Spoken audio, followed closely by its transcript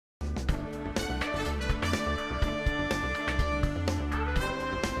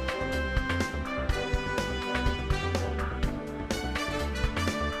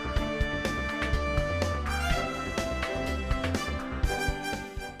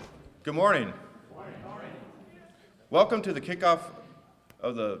Good morning. Welcome to the kickoff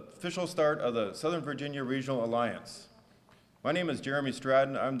of the official start of the Southern Virginia Regional Alliance. My name is Jeremy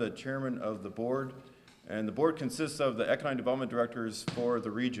Stratton. I'm the chairman of the board, and the board consists of the economic development directors for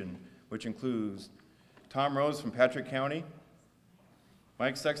the region, which includes Tom Rose from Patrick County,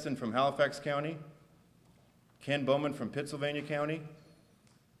 Mike Sexton from Halifax County, Ken Bowman from Pittsylvania County,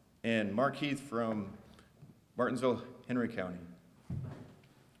 and Mark Heath from Martinsville, Henry County.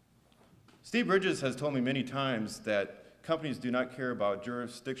 Steve Bridges has told me many times that companies do not care about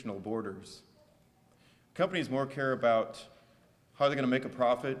jurisdictional borders. Companies more care about how they're going to make a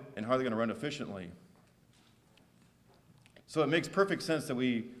profit and how they're going to run efficiently. So it makes perfect sense that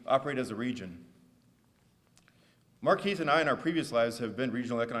we operate as a region. Mark Heath and I in our previous lives have been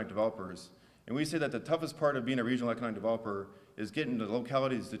regional economic developers, and we say that the toughest part of being a regional economic developer is getting the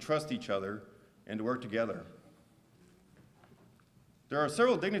localities to trust each other and to work together. There are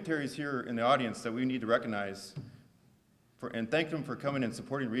several dignitaries here in the audience that we need to recognize and thank them for coming and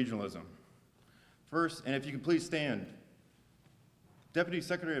supporting regionalism. First, and if you could please stand, Deputy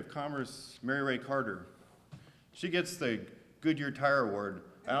Secretary of Commerce Mary Ray Carter. She gets the Goodyear Tire Award.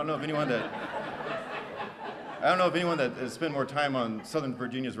 I don't know of anyone that has spent more time on Southern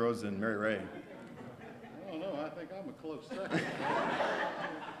Virginia's roads than Mary Ray. I don't know, I think I'm a close second.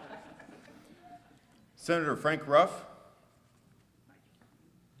 Senator Frank Ruff,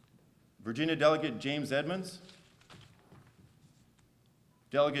 Virginia Delegate James Edmonds,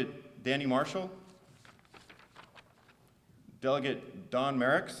 Delegate Danny Marshall, Delegate Don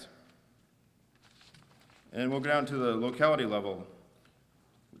Merricks, and we'll go down to the locality level.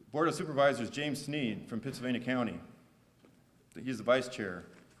 Board of Supervisors James Sneed from Pittsylvania County. He's the vice chair.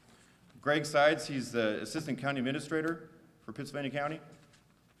 Greg Sides, he's the assistant county administrator for Pittsylvania County.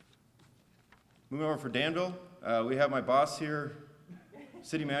 Moving over for Danville, we have my boss here,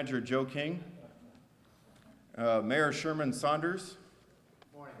 City Manager Joe King, Mayor Sherman Saunders.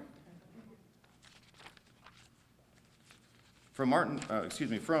 Morning.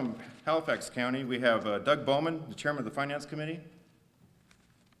 From Halifax County, we have Doug Bowman, the chairman of the Finance Committee,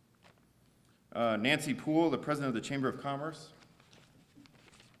 Nancy Poole, the president of the Chamber of Commerce,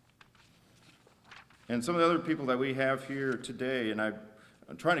 and some of the other people that we have here today, and I'm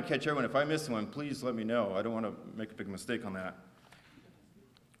trying to catch everyone. If I miss one, please let me know. I don't want to make a big mistake on that.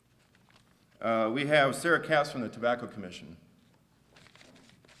 We have Sarah Cass from the Tobacco Commission.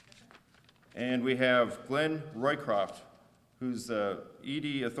 And we have Glenn Roycroft, who's the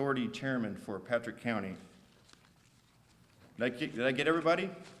ED Authority Chairman for Patrick County. Did I get everybody?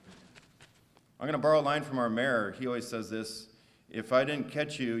 I'm going to borrow a line from our mayor. He always says this: if I didn't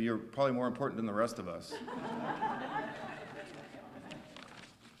catch you, you're probably more important than the rest of us.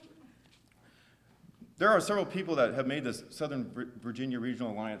 There are several people that have made this Southern Virginia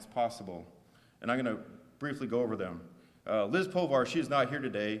Regional Alliance possible, and I'm going to briefly go over them. Liz Povar, she's not here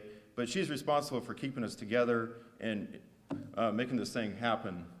today, but she's responsible for keeping us together and making this thing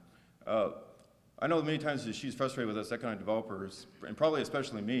happen. I know many times that she's frustrated with us economic developers, and probably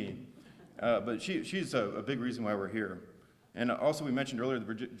especially me, but she's a big reason why we're here. And also we mentioned earlier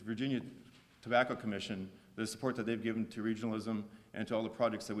the Virginia Tobacco Commission, the support that they've given to regionalism and to all the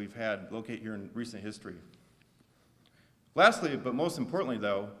projects that we've had located here in recent history. Lastly, but most importantly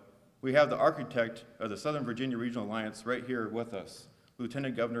though, we have the architect of the Southern Virginia Regional Alliance right here with us,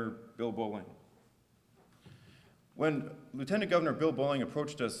 Lieutenant Governor Bill Bolling. When Lieutenant Governor Bill Bolling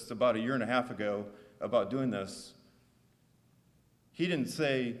approached us about a year and a half ago about doing this, he didn't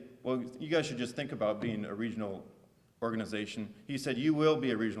say, well, you guys should just think about being a regional organization. He said, you will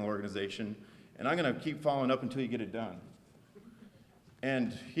be a regional organization, and I'm going to keep following up until you get it done.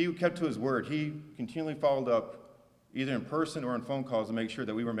 And he kept to his word. He continually followed up, either in person or on phone calls, to make sure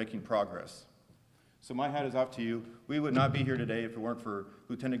that we were making progress. So my hat is off to you. We would not be here today if it weren't for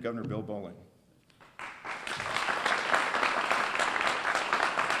Lieutenant Governor Bill Bolling.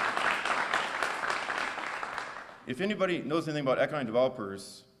 If anybody knows anything about economic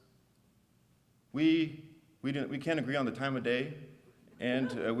developers, we can't agree on the time of day, and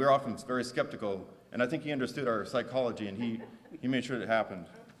we're often very skeptical. And I think he understood our psychology, and he made sure it happened.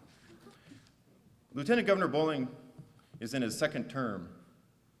 Lieutenant Governor Bolling is in his second term.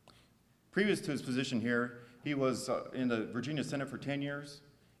 Previous to his position here, he was in the Virginia Senate for 10 years,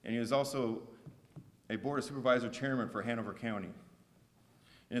 and he was also a Board of Supervisor chairman for Hanover County.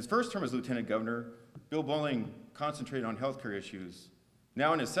 In his first term as Lieutenant Governor, Bill Bolling concentrated on healthcare issues.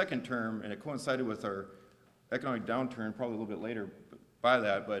 Now in his second term, and it coincided with our economic downturn, probably a little bit later by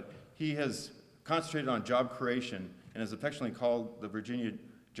that, but he has concentrated on job creation and is affectionately called the Virginia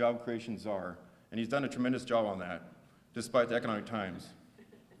Job Creation Czar. And he's done a tremendous job on that, despite the economic times.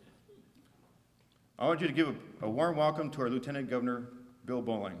 I want you to give a warm welcome to our Lieutenant Governor, Bill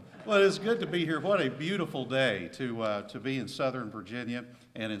Bowling. Well, it's good to be here. What a beautiful day to be in Southern Virginia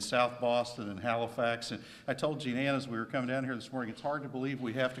and in South Boston and Halifax. And I told Jean Ann as we were coming down here this morning, it's hard to believe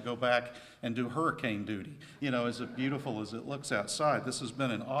we have to go back and do hurricane duty, as beautiful as it looks outside. This has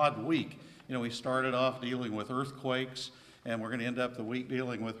been an odd week. We started off dealing with earthquakes, and we're going to end up the week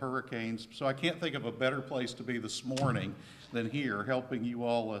dealing with hurricanes. So I can't think of a better place to be this morning than here, helping you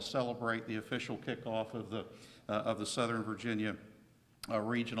all celebrate the official kickoff of the Southern Virginia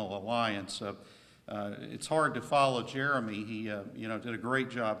Regional Alliance. It's hard to follow Jeremy. He did a great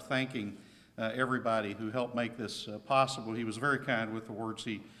job thanking everybody who helped make this possible. He was very kind with the words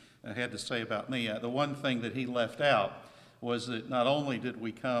he had to say about me. The one thing that he left out was that not only did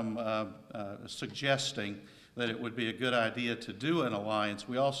we come suggesting that it would be a good idea to do an alliance,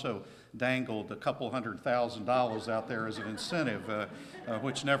 we also dangled a couple $100,000 out there as an incentive,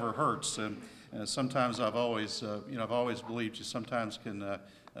 which never hurts. Sometimes I've always believed you sometimes can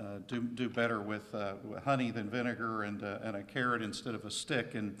do better with honey than vinegar and a carrot instead of a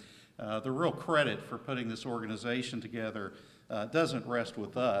stick. And the real credit for putting this organization together doesn't rest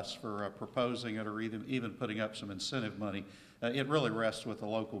with us for proposing it or even putting up some incentive money. It really rests with the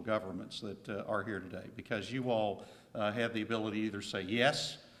local governments that are here today, because you all had the ability to either say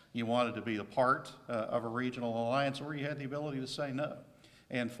yes, you wanted to be a part of a regional alliance, or you had the ability to say no.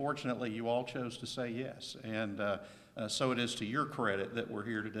 And fortunately, you all chose to say yes. And so it is to your credit that we're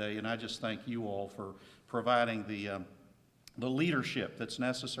here today. And I just thank you all for providing the leadership that's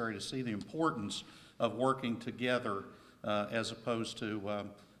necessary to see the importance of working together as opposed to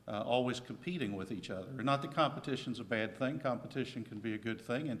always competing with each other. And not that competition's a bad thing. Competition can be a good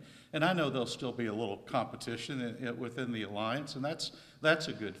thing. And I know there'll still be a little competition within the alliance, and that's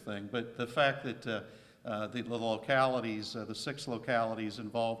a good thing. But the fact that the localities, the 6 localities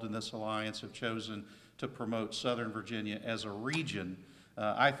involved in this alliance have chosen to promote Southern Virginia as a region,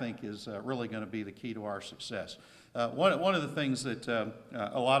 I think is really going to be the key to our success. One of the things that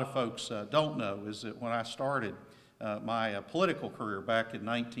a lot of folks don't know is that when I started my political career back in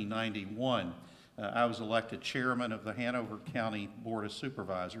 1991, I was elected chairman of the Hanover County Board of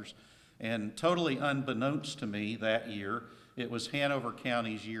Supervisors, and totally unbeknownst to me that year, it was Hanover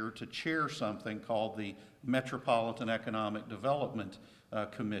County's year to chair something called the Metropolitan Economic Development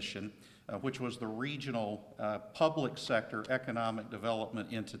Commission, which was the regional public sector economic development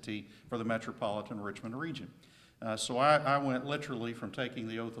entity for the metropolitan Richmond region. So I went literally from taking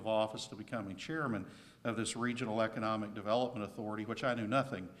the oath of office to becoming chairman of this Regional Economic Development Authority, which I knew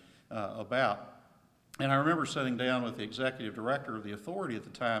nothing about. And I remember sitting down with the executive director of the authority at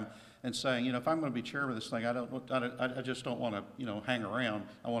the time and saying, if I'm going to be chairman of this thing, I just don't want to, hang around.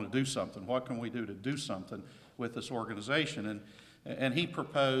 I want to do something. What can we do to do something with this organization? And he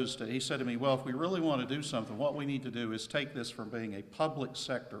proposed, he said to me, well, if we really want to do something, what we need to do is take this from being a public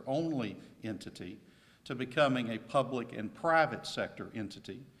sector only entity to becoming a public and private sector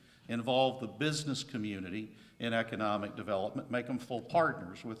entity, involve the business community in economic development, make them full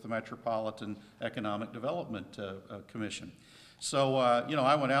partners with the Metropolitan Economic Development Commission. So,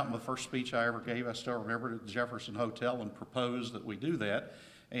 I went out in the first speech I ever gave, I still remember it, at the Jefferson Hotel, and proposed that we do that.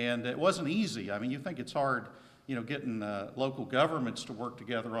 And it wasn't easy. I mean, you think it's hard, getting local governments to work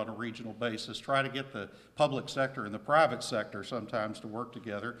together on a regional basis, try to get the public sector and the private sector sometimes to work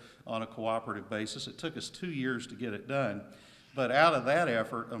together on a cooperative basis. It took us 2 years to get it done. But out of that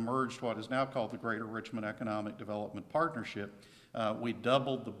effort emerged what is now called the Greater Richmond Economic Development Partnership. We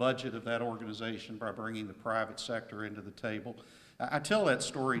doubled the budget of that organization by bringing the private sector into the table. I tell that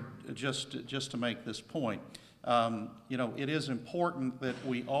story just to make this point. It is important that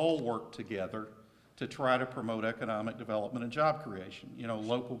we all work together to try to promote economic development and job creation.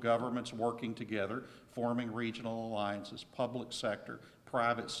 Local governments working together, forming regional alliances, public sector,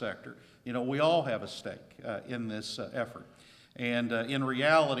 private sector. We all have a stake in this effort. And in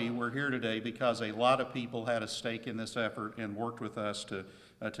reality, we're here today because a lot of people had a stake in this effort and worked with us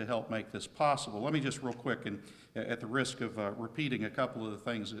to help make this possible. Let me just real quick, and at the risk of repeating a couple of the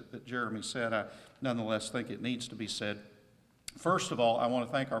things that Jeremy said, I nonetheless think it needs to be said. First of all, I want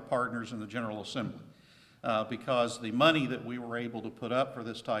to thank our partners in the General Assembly because the money that we were able to put up for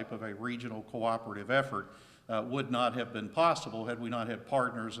this type of a regional cooperative effort would not have been possible had we not had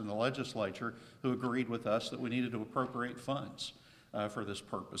partners in the legislature who agreed with us that we needed to appropriate funds for this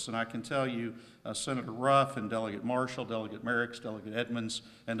purpose. And I can tell you, Senator Ruff and Delegate Marshall, Delegate Merricks, Delegate Edmonds,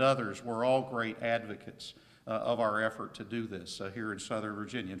 and others were all great advocates of our effort to do this here in Southern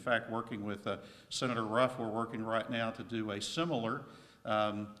Virginia. In fact, working with Senator Ruff, we're working right now to do a similar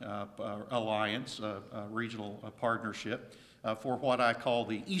alliance, regional partnership for what I call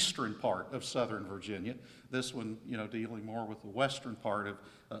the eastern part of Southern Virginia. This one, dealing more with the western part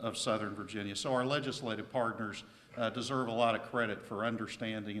of Southern Virginia. So our legislative partners deserve a lot of credit for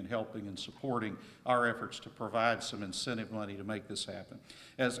understanding and helping and supporting our efforts to provide some incentive money to make this happen.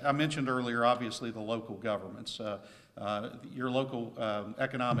 As I mentioned earlier, obviously the local governments. Your local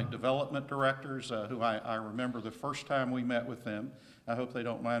economic development directors, who I remember the first time we met with them. I hope they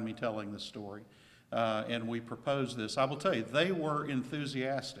don't mind me telling this story. And we proposed this. I will tell you, they were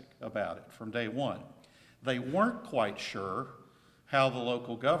enthusiastic about it from day one. They weren't quite sure how the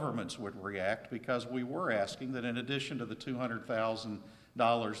local governments would react, because we were asking that in addition to the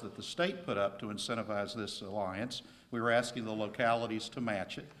 $200,000 that the state put up to incentivize this alliance, we were asking the localities to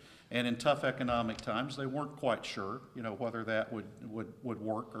match it. And in tough economic times, they weren't quite sure, whether that would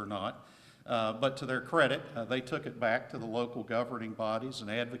work or not. But to their credit, they took it back to the local governing bodies and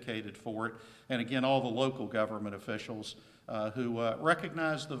advocated for it. And again, all the local government officials who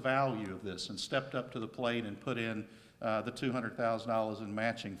recognized the value of this and stepped up to the plate and put in the $200,000 in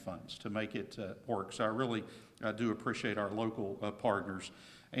matching funds to make it work. So I really do appreciate our local partners.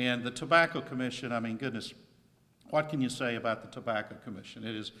 And the Tobacco Commission, I mean, goodness, what can you say about the Tobacco Commission?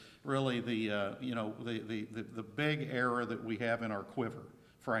 It is really the big arrow that we have in our quiver,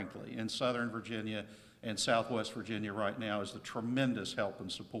 frankly, in Southern Virginia and Southwest Virginia right now, is the tremendous help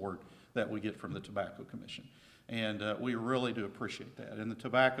and support that we get from the Tobacco Commission. And we really do appreciate that. And the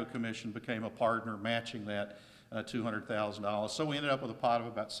Tobacco Commission became a partner matching that $200,000. So we ended up with a pot of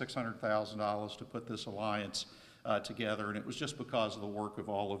about $600,000 to put this alliance together, and it was just because of the work of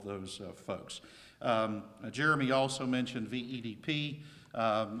all of those folks. Jeremy also mentioned VEDP.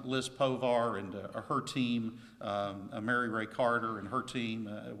 Liz Povar and her team, Mary Ray Carter and her team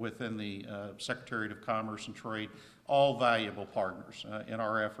within the Secretariat of Commerce and Trade, all valuable partners in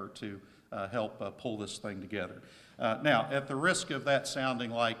our effort to help pull this thing together. Now, at the risk of that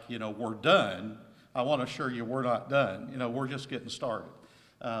sounding like, we're done, I want to assure you we're not done. We're just getting started.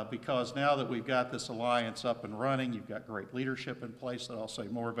 Because now that we've got this alliance up and running, you've got great leadership in place that I'll say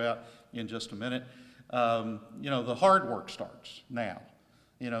more about in just a minute. The hard work starts now.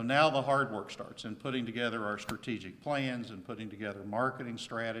 Now the hard work starts in putting together our strategic plans and putting together marketing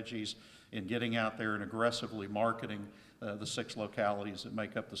strategies and getting out there and aggressively marketing the 6 localities that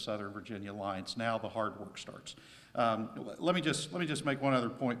make up the Southern Virginia Alliance. Now the hard work starts. Let me just make one other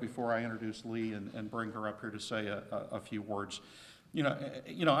point before I introduce Lee and bring her up here to say a few words.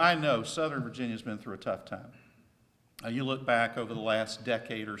 I know Southern Virginia's been through a tough time. You look back over the last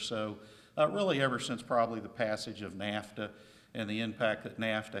decade or so, really ever since probably the passage of NAFTA and the impact that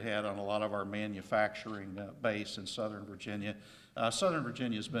NAFTA had on a lot of our manufacturing base in Southern Virginia. Southern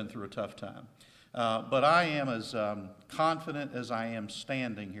Virginia's been through a tough time. But I am as confident as I am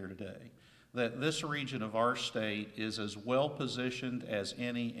standing here today that this region of our state is as well positioned as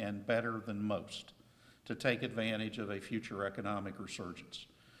any and better than most to take advantage of a future economic resurgence.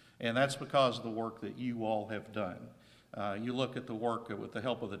 And that's because of the work that you all have done. You look at the work with the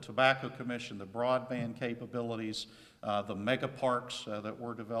help of the Tobacco Commission, the broadband capabilities, the mega parks that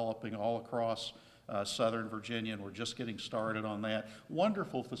we're developing all across Southern Virginia, and we're just getting started on that.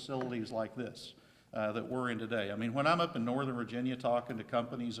 Wonderful facilities like this that we're in today. I mean, when I'm up in Northern Virginia talking to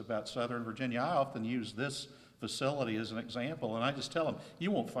companies about Southern Virginia, I often use this facility as an example, and I just tell them,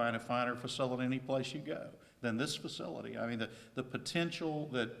 you won't find a finer facility any place you go than this facility. I mean, the potential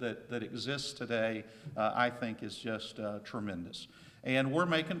that exists today, I think, is just tremendous. And we're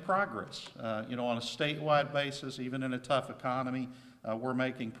making progress. On a statewide basis, even in a tough economy, we're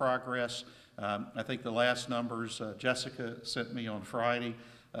making progress. I think the last numbers Jessica sent me on Friday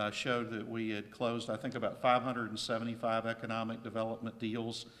showed that we had closed, I think, about 575 economic development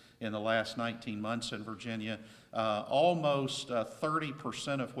deals in the last 19 months in Virginia, almost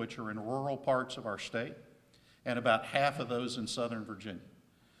 30% of which are in rural parts of our state, and about half of those in Southern Virginia.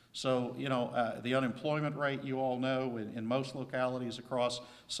 So, the unemployment rate, you all know, in most localities across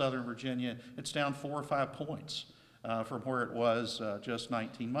Southern Virginia, it's down 4 or 5 points from where it was just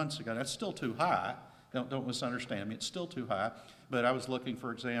 19 months ago. That's still too high. Don't misunderstand me. It's still too high. But I was looking,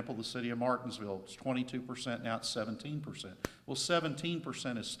 for example, the city of Martinsville. It's 22%, now it's 17%. Well,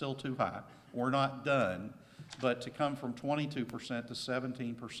 17% is still too high. We're not done. But to come from 22% to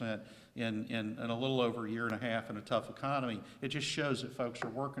 17% in a little over a year and a half in a tough economy, it just shows that folks are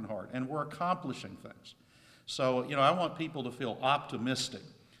working hard and we're accomplishing things. So, I want people to feel optimistic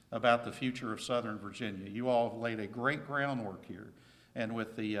about the future of Southern Virginia. You all have laid a great groundwork here, and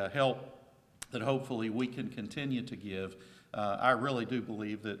with the help that hopefully we can continue to give, I really do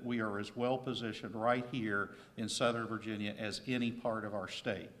believe that we are as well positioned right here in Southern Virginia as any part of our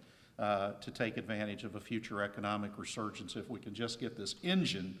state to take advantage of a future economic resurgence if we can just get this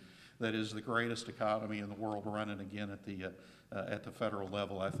engine that is the greatest economy in the world running again at the federal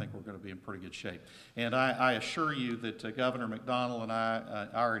level. I think we're going to be in pretty good shape. And I assure you that Governor McDonnell and I,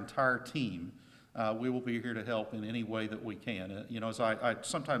 our entire team, we will be here to help in any way that we can. You know, as I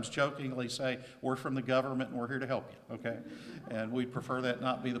sometimes jokingly say, we're from the government and we're here to help you, okay? And we'd prefer that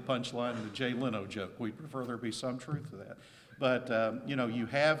not be the punchline of the Jay Leno joke. We'd prefer there be some truth to that. But, you know, you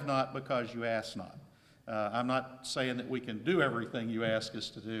have not because you ask not. I'm not saying that we can do everything you ask us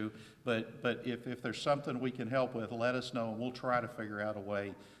to do, but if there's something we can help with, let us know, and we'll try to figure out a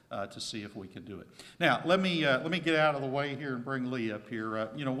way to see if we can do it. Now, let me get out of the way here and bring Lee up here.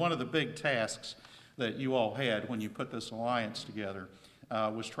 You know, one of the big tasks that you all had when you put this alliance together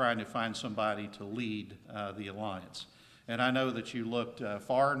was trying to find somebody to lead the alliance. And I know that you looked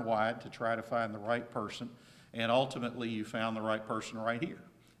far and wide to try to find the right person, and ultimately you found the right person right here.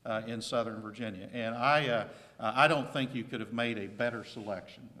 In Southern Virginia. And I don't think you could have made a better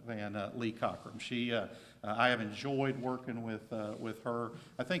selection than Lee Cockrum. I have enjoyed working with her.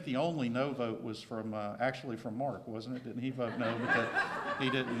 I think the only no vote was from actually from Mark, wasn't it? Didn't he vote no because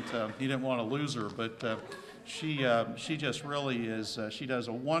he didn't want to lose her? But she just really is. She does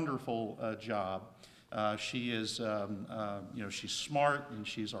a wonderful job. She is you know, she's smart and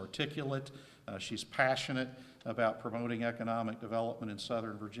she's articulate. She's passionate about promoting economic development in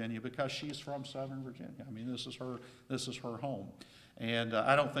Southern Virginia because she's from Southern Virginia. I mean, this is her home. And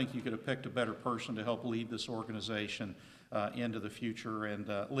I don't think you could have picked a better person to help lead this organization into the future. And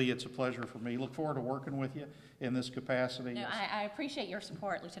Lee, it's a pleasure for me. Look forward to working with you in this capacity. No, I appreciate your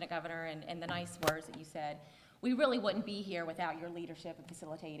support, Lieutenant Governor, and the nice words that you said. We really wouldn't be here without your leadership in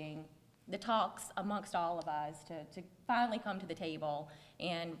facilitating the talks amongst all of us to finally come to the table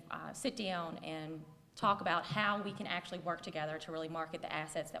and sit down and talk about how we can actually work together to really market the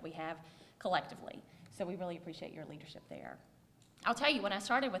assets that we have collectively. So we really appreciate your leadership there. I'll tell you, when I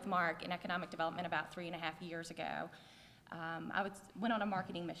started with Mark in economic development about 3.5 years ago, went on a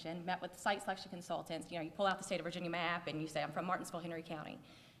marketing mission, met with site selection consultants. You know, you pull out the state of Virginia map and you say, I'm from Martinsville, Henry County.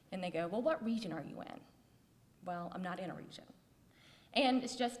 And they go, well, what region are you in? Well, I'm not in a region. And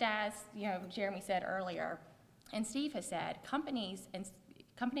it's just as, you know, Jeremy said earlier, and Steve has said, company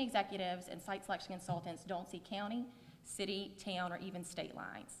executives and site selection consultants don't see county, city, town, or even state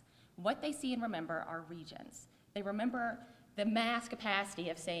lines. What they see and remember are regions. They remember the mass capacity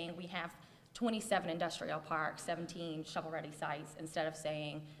of saying we have 27 industrial parks, 17 shovel-ready sites, instead of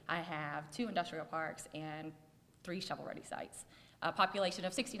saying I have 2 industrial parks and 3 shovel-ready sites. A population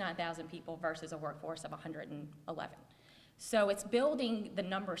of 69,000 people versus a workforce of 111. So it's building the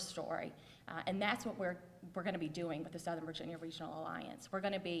numbers story, and that's what we're going to be doing with the Southern Virginia Regional Alliance. We're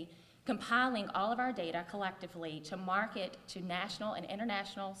going to be compiling all of our data collectively to market to national and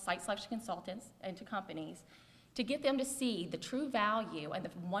international site selection consultants and to companies to get them to see the true value and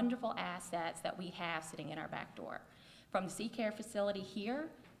the wonderful assets that we have sitting in our back door. From the Sea Care facility here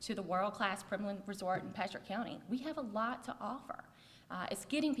to the world-class Primland Resort in Patrick County, we have a lot to offer. It's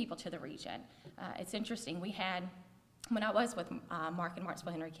getting people to the region. It's interesting, we had, when I was with Mark in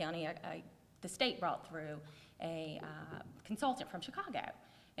Martinsville, Henry County, the state brought through a consultant from Chicago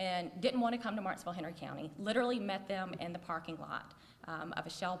and didn't want to come to Martinsville, Henry County, literally met them in the parking lot of a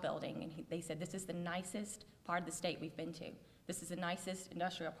Shell building, and they said, this is the nicest part of the state we've been to. This is the nicest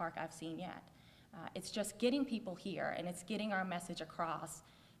industrial park I've seen yet. It's just getting people here, and it's getting our message across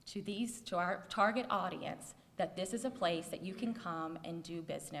to our target audience that this is a place that you can come and do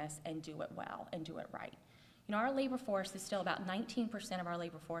business and do it well and do it right. You know, our labor force is still about 19% of our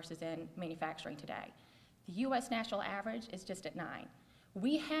labor force is in manufacturing today. The U.S. national average is just at 9%.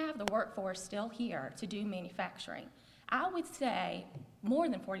 We have the workforce still here to do manufacturing. I would say more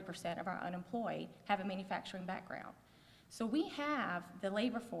than 40% of our unemployed have a manufacturing background. So we have the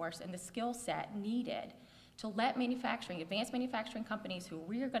labor force and the skill set needed to let manufacturing, advanced manufacturing companies who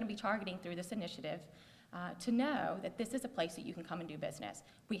we are going to be targeting through this initiative to know that this is a place that you can come and do business.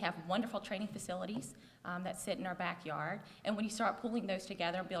 We have wonderful training facilities that sit in our backyard, and when you start pulling those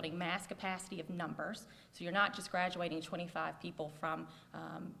together and building mass capacity of numbers, so you're not just graduating 25 people from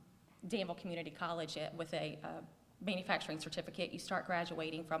Danville Community College with a manufacturing certificate, you start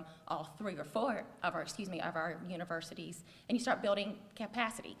graduating from all 3 or 4 of our universities, and you start building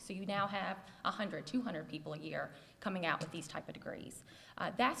capacity. So you now have 100, 200 people a year coming out with these type of degrees.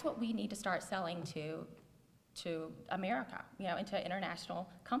 That's what we need to start selling to America, you know, into international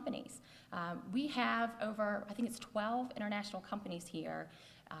companies. We have over, I think it's 12 international companies here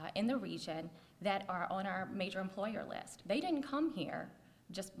in the region that are on our major employer list. They didn't come here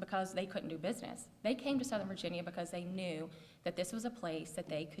just because they couldn't do business. They came to Southern Virginia because they knew that this was a place that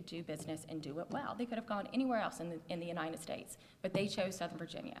they could do business and do it well. They could have gone anywhere else in the United States, but they chose Southern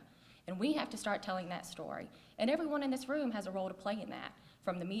Virginia. And we have to start telling that story. And everyone in this room has a role to play in that,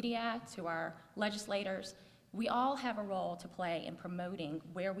 from the media to our legislators. We all have a role to play in promoting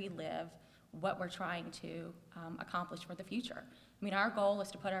where we live, what we're trying to accomplish for the future. I mean, our goal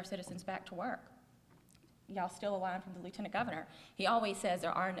is to put our citizens back to work. Y'all steal a line from the Lieutenant Governor. He always says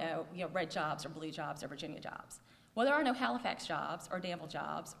there are no red jobs or blue jobs or Virginia jobs. Well, there are no Halifax jobs or Danville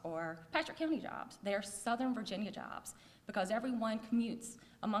jobs or Patrick County jobs. They are Southern Virginia jobs because everyone commutes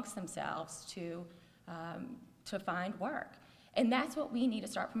amongst themselves to find work. And that's what we need to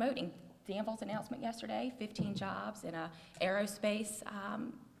start promoting. Danville's announcement yesterday, 15 jobs in a aerospace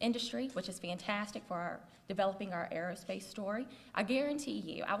industry, which is fantastic for developing our aerospace story. I guarantee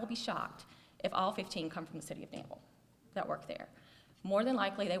you, I will be shocked if all 15 come from the city of Danville that work there. More than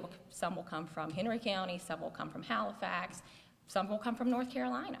likely, some will come from Henry County, some will come from Halifax, some will come from North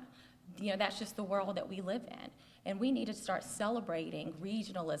Carolina. That's just the world that we live in. And we need to start celebrating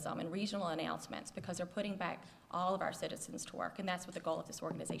regionalism and regional announcements because they're putting back all of our citizens to work, and that's what the goal of this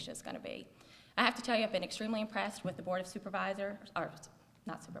organization is going to be. I have to tell you, I've been extremely impressed with the Board of Supervisors, or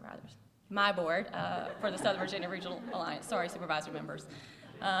not supervisors, my board for the Southern Virginia Regional Alliance. Sorry, supervisor members.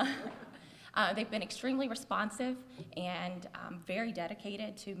 They've been extremely responsive and very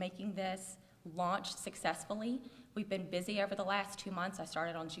dedicated to making this launch successfully. We've been busy over the last 2 months. I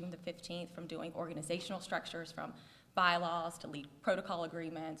started on June the 15th from doing organizational structures, from bylaws to lead protocol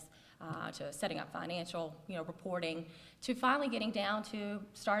agreements, to setting up financial reporting, to finally getting down to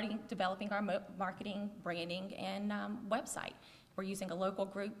developing our marketing, branding, and website. We're using a local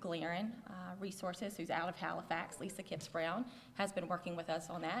group, Glaren Resources, who's out of Halifax. Lisa Kipps Brown has been working with us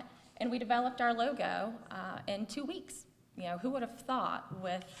on that. And we developed our logo in 2 weeks. Who would have thought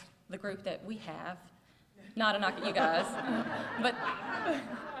with the group that we have, not a knock at you guys,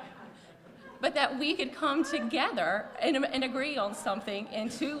 but that we could come together and agree on something in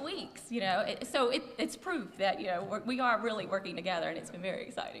 2 weeks, So it's proof that, we are really working together, and it's been very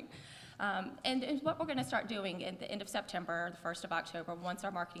exciting. And what we're going to start doing at the end of September, the 1st of October, once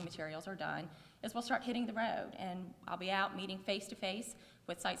our marketing materials are done, is we'll start hitting the road. And I'll be out meeting face-to-face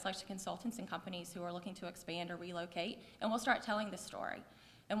with site selection consultants and companies who are looking to expand or relocate, and we'll start telling this story.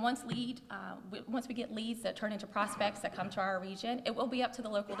 And once we get leads that turn into prospects that come to our region, it will be up to the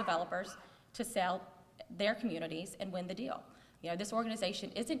local developers to sell their communities and win the deal. This organization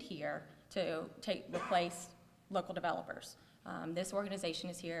isn't here to replace local developers. This organization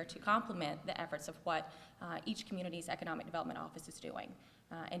is here to complement the efforts of what each community's economic development office is doing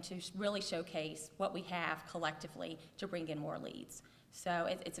and to really showcase what we have collectively to bring in more leads. So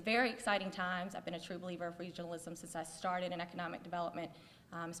it's very exciting times. I've been a true believer of regionalism since I started in economic development,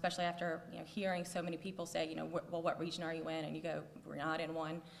 especially after hearing so many people say, well, what region are you in? And you go, we're not in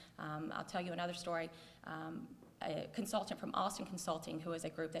one. I'll tell you another story. A consultant from Austin Consulting, who is a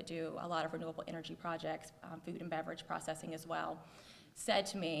group that do a lot of renewable energy projects, food and beverage processing as well, said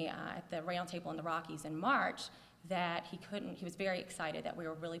to me at the roundtable in the Rockies in March that he was very excited that we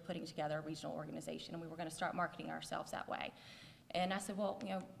were really putting together a regional organization and we were going to start marketing ourselves that way. And I said, well,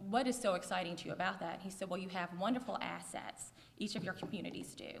 what is so exciting to you about that? And he said, well, you have wonderful assets. Each of your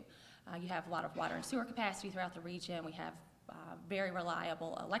communities do. You have a lot of water and sewer capacity throughout the region. We have very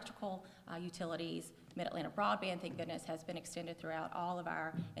reliable electrical utilities. Mid-Atlanta broadband, thank goodness, has been extended throughout all of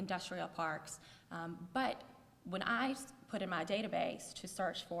our industrial parks. But when I put in my database to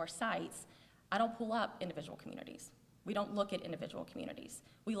search for sites, I don't pull up individual communities. We don't look at individual communities.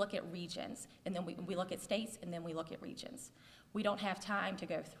 We look at regions, and then we look at states, and then we look at regions. We don't have time to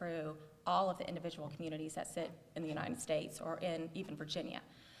go through all of the individual communities that sit in the United States or in even Virginia.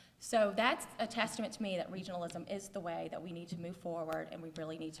 So that's a testament to me that regionalism is the way that we need to move forward, and we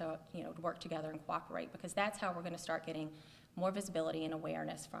really need to work together and cooperate, because that's how we're going to start getting more visibility and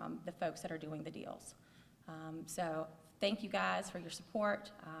awareness from the folks that are doing the deals. So thank you guys for your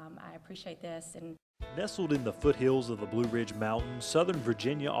support. I appreciate this. And nestled in the foothills of the Blue Ridge Mountains, Southern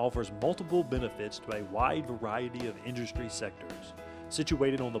Virginia offers multiple benefits to a wide variety of industry sectors.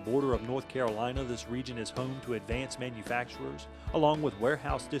 Situated on the border of North Carolina, this region is home to advanced manufacturers, along with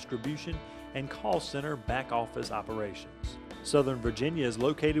warehouse distribution and call center back office operations. Southern Virginia is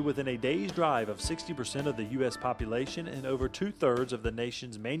located within a day's drive of 60% of the U.S. population and over 2/3 of the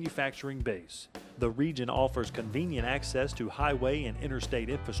nation's manufacturing base. The region offers convenient access to highway and interstate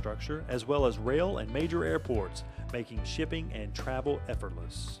infrastructure, as well as rail and major airports, making shipping and travel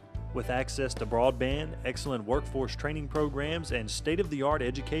effortless. With access to broadband, excellent workforce training programs, and state-of-the-art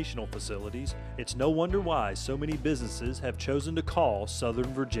educational facilities, it's no wonder why so many businesses have chosen to call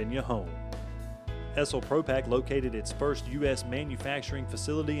Southern Virginia home. Essel Propack located its first U.S. manufacturing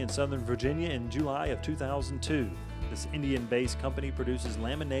facility in Southern Virginia in July of 2002. This Indian-based company produces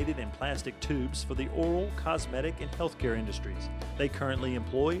laminated and plastic tubes for the oral, cosmetic, and healthcare industries. They currently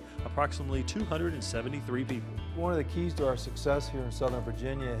employ approximately 273 people. One of the keys to our success here in Southern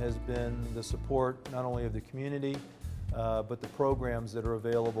Virginia has been the support not only of the community, but the programs that are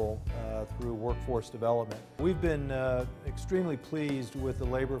available through workforce development. We've been extremely pleased with the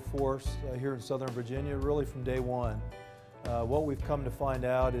labor force here in Southern Virginia, really from day one. What we've come to find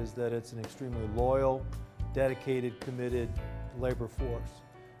out is that it's an extremely loyal, dedicated, committed labor force.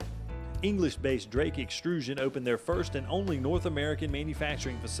 English-based Drake Extrusion opened their first and only North American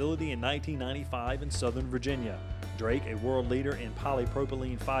manufacturing facility in 1995 in Southern Virginia. Drake, a world leader in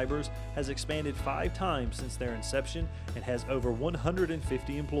polypropylene fibers, has expanded 5 times since their inception and has over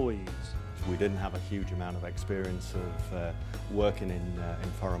 150 employees. We didn't have a huge amount of experience of working in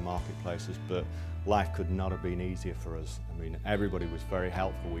foreign marketplaces, but life could not have been easier for us. I mean, everybody was very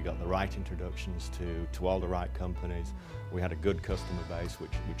helpful. We got the right introductions to all the right companies. We had a good customer base,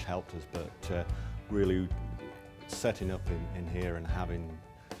 which helped us, but really setting up in here and having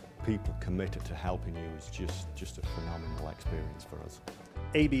people committed to helping you is just a phenomenal experience for us.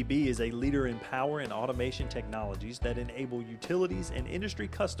 ABB is a leader in power and automation technologies that enable utilities and industry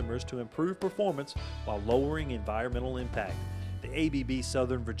customers to improve performance while lowering environmental impact. The ABB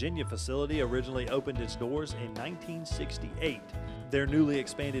Southern Virginia facility originally opened its doors in 1968. Their newly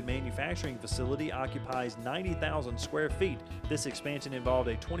expanded manufacturing facility occupies 90,000 square feet. This expansion involved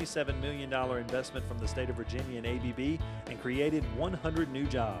a $27 million investment from the state of Virginia and ABB and created 100 new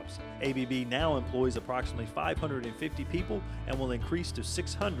jobs. ABB now employs approximately 550 people and will increase to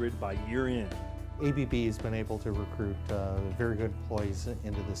 600 by year end. ABB has been able to recruit very good employees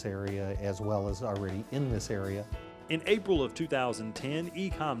into this area as well as already in this area. In April of 2010,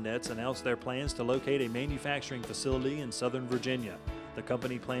 Ecomnets announced their plans to locate a manufacturing facility in Southern Virginia. The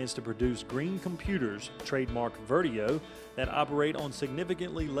company plans to produce green computers, trademark Vertio, that operate on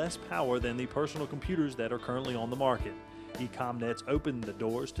significantly less power than the personal computers that are currently on the market. Ecomnets opened the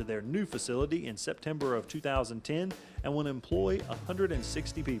doors to their new facility in September of 2010 and will employ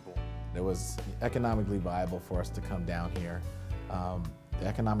 160 people. It was economically viable for us to come down here. The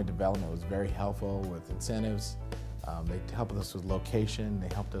economic development was very helpful with incentives. They helped us with location, they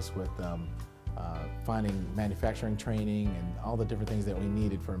helped us with finding manufacturing training and all the different things that we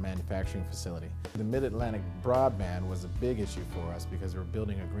needed for a manufacturing facility. The Mid-Atlantic broadband was a big issue for us because we were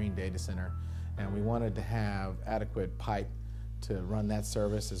building a green data center and we wanted to have adequate pipe to run that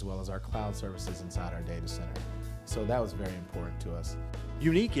service as well as our cloud services inside our data center. So that was very important to us.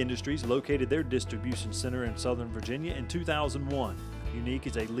 Unique Industries located their distribution center in Southern Virginia in 2001. Unique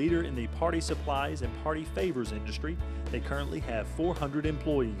is a leader in the party supplies and party favors industry. They currently have 400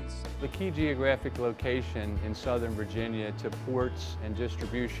 employees. The key geographic location in Southern Virginia to ports and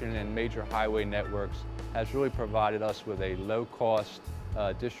distribution and major highway networks has really provided us with a low-cost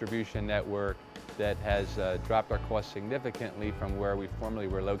distribution network that has dropped our costs significantly from where we formerly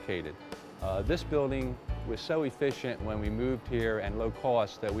were located. This building was so efficient when we moved here and low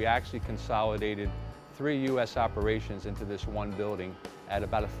cost that we actually consolidated 3 U.S. operations into this one building at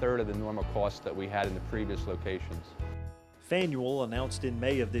about 1/3 of the normal cost that we had in the previous locations. Faneuil announced in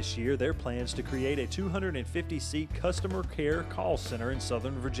May of this year their plans to create a 250-seat customer care call center in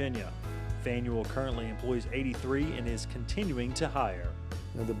Southern Virginia. Faneuil currently employs 83 and is continuing to hire.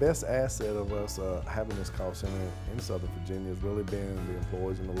 Now, the best asset of us having this call center in Southern Virginia has really been the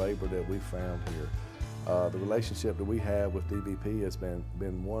employees and the labor that we found here. The relationship that we have with DBP has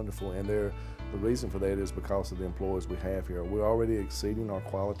been wonderful, and the reason for that is because of the employees we have here. We're already exceeding our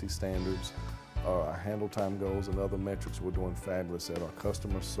quality standards, our handle time goals, and other metrics. We're doing fabulous at. Our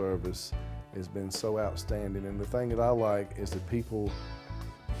customer service has been so outstanding, and the thing that I like is that people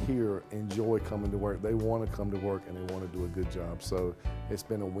here enjoy coming to work. They want to come to work and they want to do a good job. So it's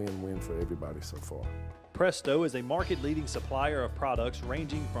been a win-win for everybody so far. Presto is a market-leading supplier of products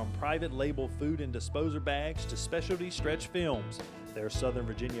ranging from private label food and disposer bags to specialty stretch films. Their Southern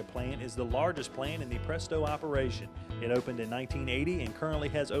Virginia plant is the largest plant in the Presto operation. It opened in 1980 and currently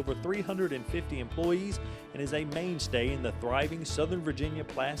has over 350 employees and is a mainstay in the thriving Southern Virginia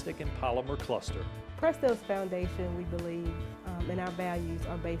plastic and polymer cluster. Presto's foundation, we believe, and our values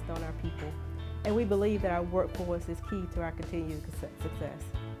are based on our people. And we believe that our workforce is key to our continued success.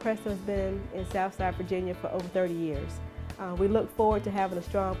 Presto has been in Southside Virginia for over 30 years. We look forward to having a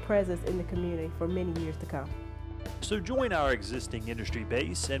strong presence in the community for many years to come. So join our existing industry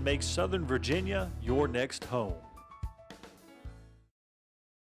base and make Southern Virginia your next home.